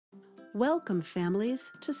Welcome,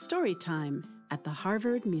 families, to Storytime at the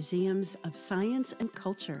Harvard Museums of Science and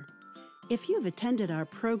Culture. If you've attended our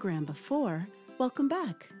program before, welcome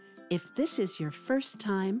back. If this is your first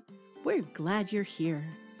time, we're glad you're here.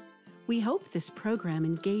 We hope this program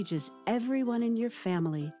engages everyone in your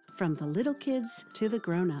family, from the little kids to the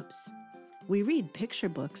grown-ups. We read picture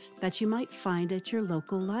books that you might find at your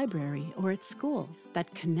local library or at school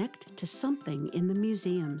that connect to something in the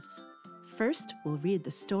museums. First, we'll read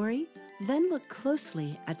the story, then look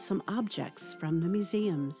closely at some objects from the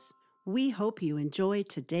museums. We hope you enjoy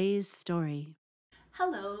today's story.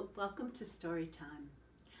 Hello, welcome to Storytime.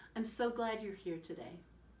 I'm so glad you're here today.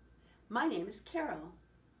 My name is Carol.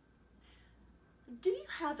 Do you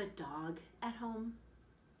have a dog at home?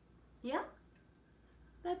 Yeah?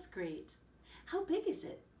 That's great. How big is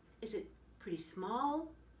it? Is it pretty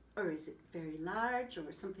small, or is it very large,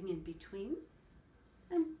 or something in between?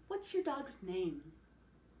 And what's your dog's name?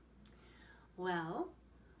 Well,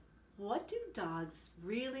 what do dogs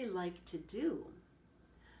really like to do?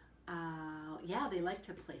 They like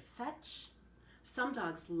to play fetch. Some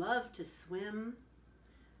dogs love to swim.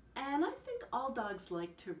 And I think all dogs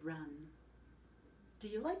like to run. Do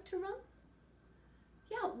you like to run?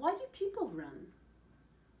 Yeah, why do people run?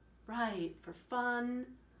 Right, for fun,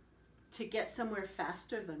 to get somewhere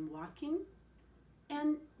faster than walking,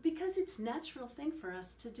 and because it's a natural thing for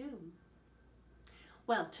us to do.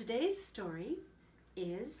 Well, today's story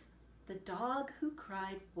is The Dog Who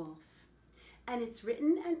Cried Wolf, and it's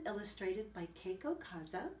written and illustrated by Keiko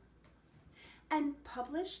Kaza and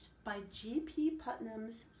published by G.P.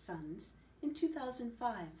 Putnam's Sons in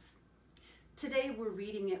 2005. Today we're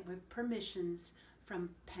reading it with permissions from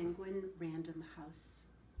Penguin Random House.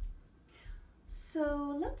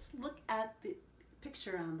 So let's look at the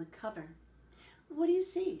picture on the cover. What do you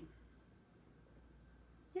see?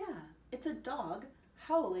 Yeah, it's a dog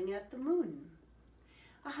howling at the moon.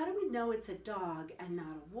 How do we know it's a dog and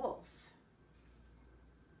not a wolf?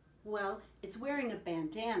 Well, it's wearing a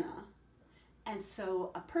bandana, and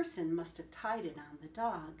so a person must have tied it on the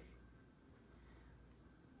dog.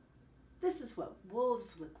 This is what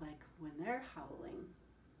wolves look like when they're howling.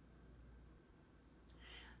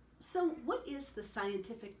 So what is the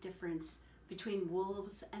scientific difference between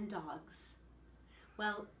wolves and dogs?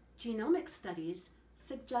 Well, genomic studies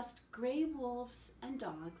suggest gray wolves and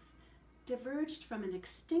dogs diverged from an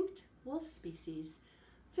extinct wolf species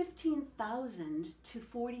 15,000 to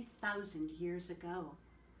 40,000 years ago.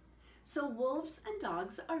 So wolves and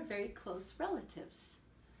dogs are very close relatives.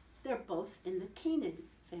 They're both in the canid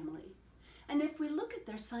family. And if we look at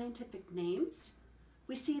their scientific names,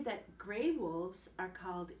 we see that gray wolves are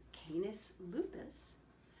called Canis lupus,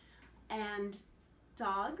 and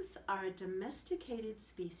dogs are a domesticated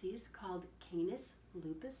species called Canis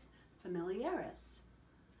lupus familiaris.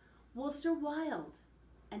 Wolves are wild,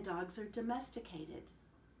 and dogs are domesticated.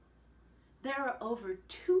 There are over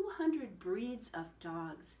 200 breeds of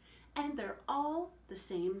dogs, and they're all the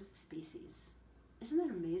same species. Isn't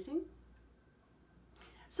that amazing?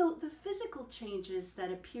 So the physical changes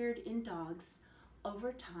that appeared in dogs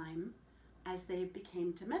over time as they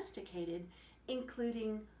became domesticated,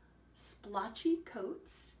 including splotchy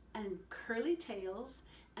coats and curly tails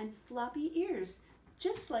and floppy ears,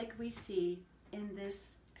 just like we see in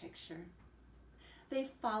this picture. They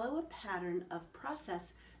follow a pattern of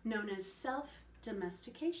process known as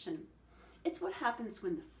self-domestication. It's what happens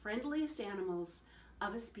when the friendliest animals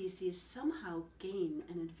of a species somehow gain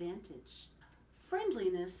an advantage.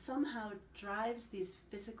 Friendliness somehow drives these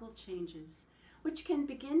physical changes, which can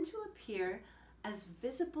begin to appear as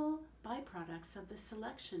visible byproducts of the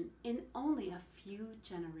selection in only a few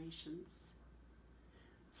generations.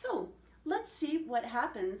 So let's see what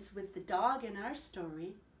happens with the dog in our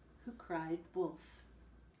story who cried wolf.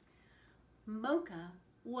 Mocha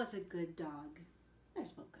was a good dog.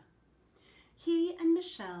 There's Mocha. He and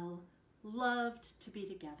Michelle loved to be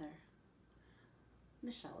together.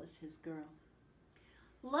 Michelle is his girl.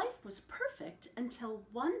 Life was perfect until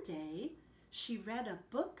one day she read a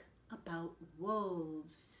book about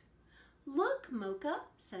wolves. Look, Mocha,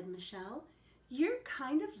 said Michelle, you're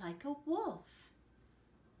kind of like a wolf.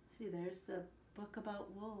 See, there's the book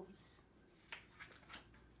about wolves.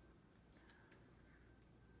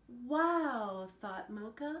 Wow, thought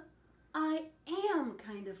Mocha, I am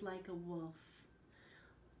kind of like a wolf.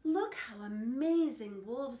 Look how amazing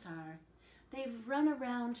wolves are. They run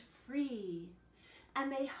around free,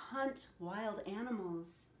 and they hunt wild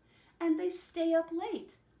animals, and they stay up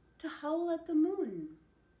late to howl at the moon.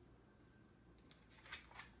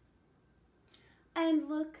 And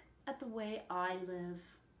look at the way I live,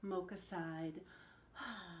 Mocha sighed.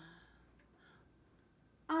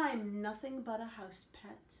 I I'm nothing but a house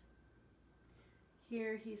pet.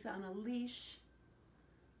 Here he's on a leash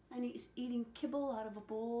and he's eating kibble out of a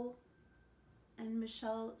bowl, and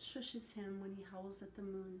Michelle shushes him when he howls at the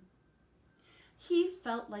moon. He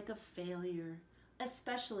felt like a failure,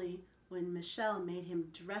 especially when Michelle made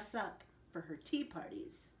him dress up for her tea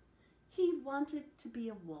parties. He wanted to be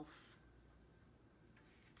a wolf.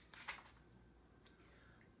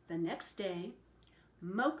 The next day,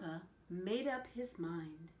 Mocha made up his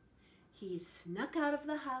mind. He snuck out of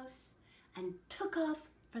the house and took off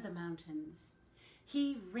for the mountains.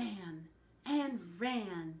 He ran and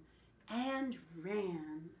ran and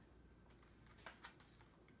ran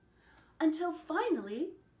until finally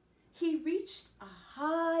he reached a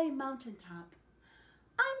high mountaintop.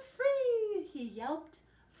 "I'm free," he yelped,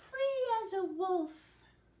 "free as a wolf."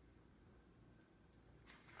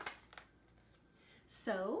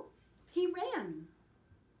 So he ran.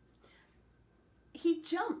 He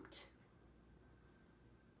jumped.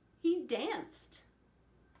 He danced.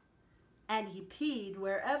 And he peed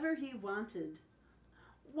wherever he wanted.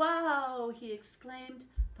 "Wow," he exclaimed,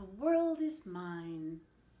 "the world is mine."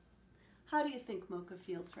 How do you think Mocha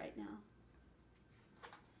feels right now?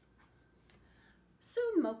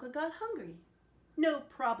 Soon Mocha got hungry. "No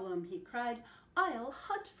problem," he cried. "I'll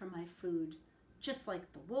hunt for my food, just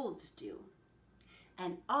like the wolves do."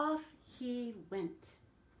 And off he went.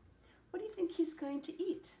 What do you think he's going to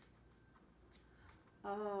eat?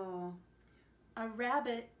 Oh, a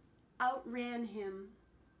rabbit outran him.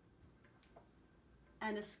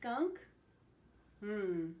 And a skunk?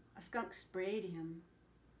 A skunk sprayed him.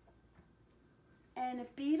 And a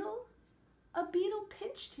beetle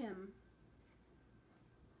pinched him.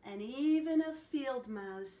 And even a field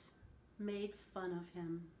mouse made fun of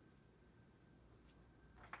him.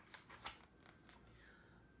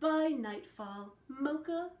 By nightfall,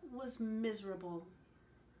 Mocha was miserable.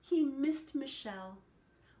 He missed Michelle.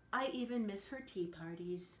 "I even miss her tea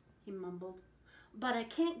parties," he mumbled. "But I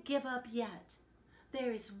can't give up yet.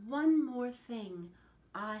 There is one more thing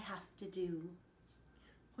I have to do."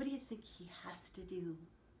 What do you think he has to do?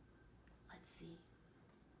 Let's see.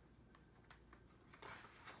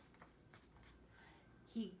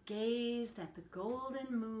 He gazed at the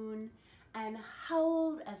golden moon and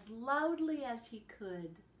howled as loudly as he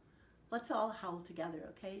could. Let's all howl together,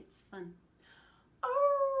 okay? It's fun.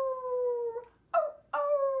 "Oh, oh,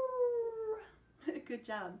 oh." Good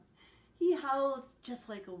job. He howled just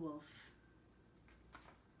like a wolf.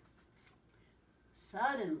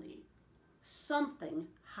 Suddenly,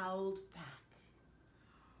 something howled back.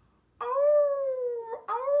 "Oh,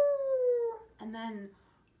 oh." And then,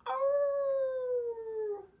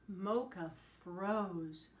 "Oh." Mocha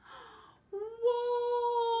froze.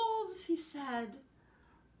 "Wolves," he said.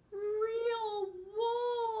 "Real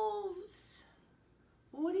wolves."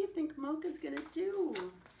 What do you think Mocha's gonna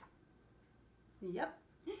do? Yep.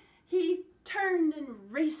 He turned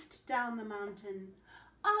and raced down the mountain.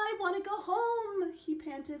 "I want to go home," he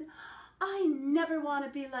panted. "I never want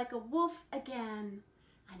to be like a wolf again."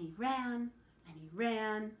 And he ran, and he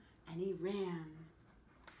ran, and he ran.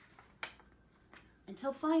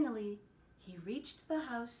 Until finally, he reached the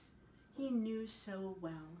house he knew so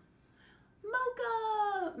well.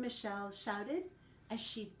 "Mocha!" Michelle shouted as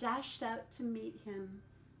she dashed out to meet him.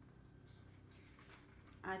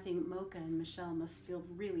 I think Mocha and Michelle must feel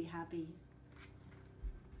really happy.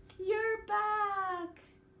 "You're back!"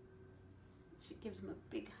 She gives him a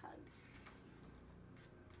big hug.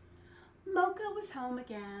 Mocha was home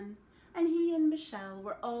again, and he and Michelle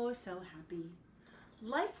were oh so happy.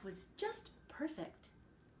 Life was just perfect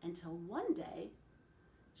until one day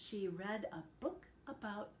she read a book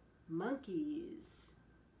about monkeys.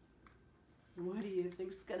 What do you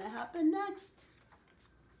think's gonna happen next?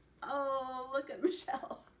 Oh, look at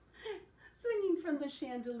Michelle swinging from the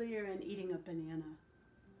chandelier and eating a banana.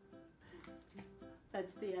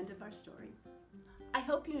 That's the end of our story. I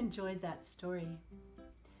hope you enjoyed that story.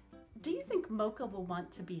 Do you think Mocha will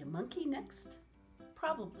want to be a monkey next?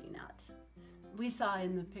 Probably not. We saw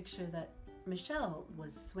in the picture that Michelle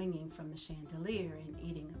was swinging from the chandelier and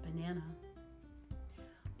eating a banana.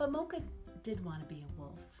 But Mocha did want to be a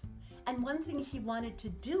wolf. And one thing he wanted to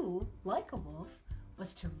do, like a wolf,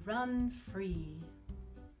 was to run free.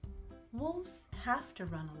 Wolves have to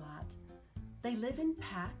run a lot. They live in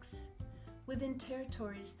packs within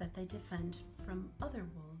territories that they defend from other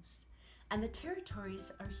wolves. And the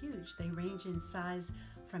territories are huge. They range in size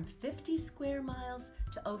from 50 square miles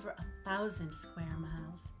to over 1,000 square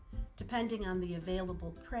miles, depending on the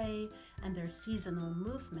available prey and their seasonal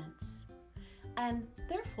movements. And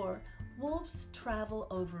therefore, wolves travel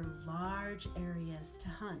over large areas to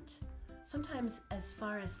hunt. sometimes as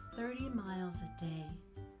far as 30 miles a day.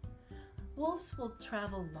 Wolves will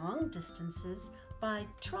travel long distances by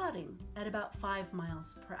trotting at about 5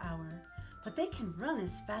 miles per hour, but they can run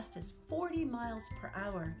as fast as 40 miles per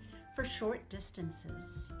hour for short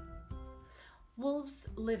distances. Wolves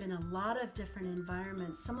live in a lot of different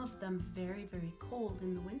environments, some of them very, very cold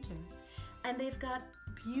in the winter. And they've got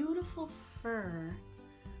beautiful fur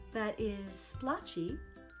that is splotchy.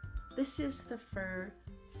 This is the fur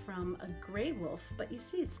from a gray wolf, but you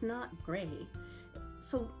see it's not gray.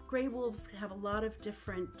 So gray wolves have a lot of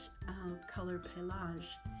different color pelage,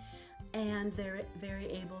 and they're very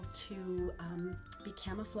able to be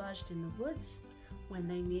camouflaged in the woods when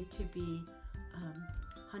they need to be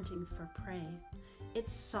hunting for prey.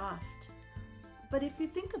 It's soft. But if you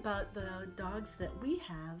think about the dogs that we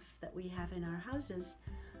have in our houses,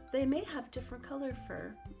 they may have different color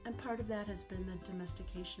fur, and part of that has been the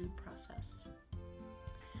domestication process.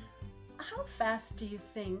 How fast do you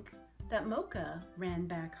think that Mocha ran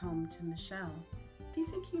back home to Michelle? Do you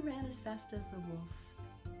think he ran as fast as the wolf?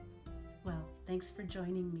 Well, thanks for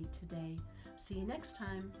joining me today. See you next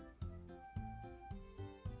time.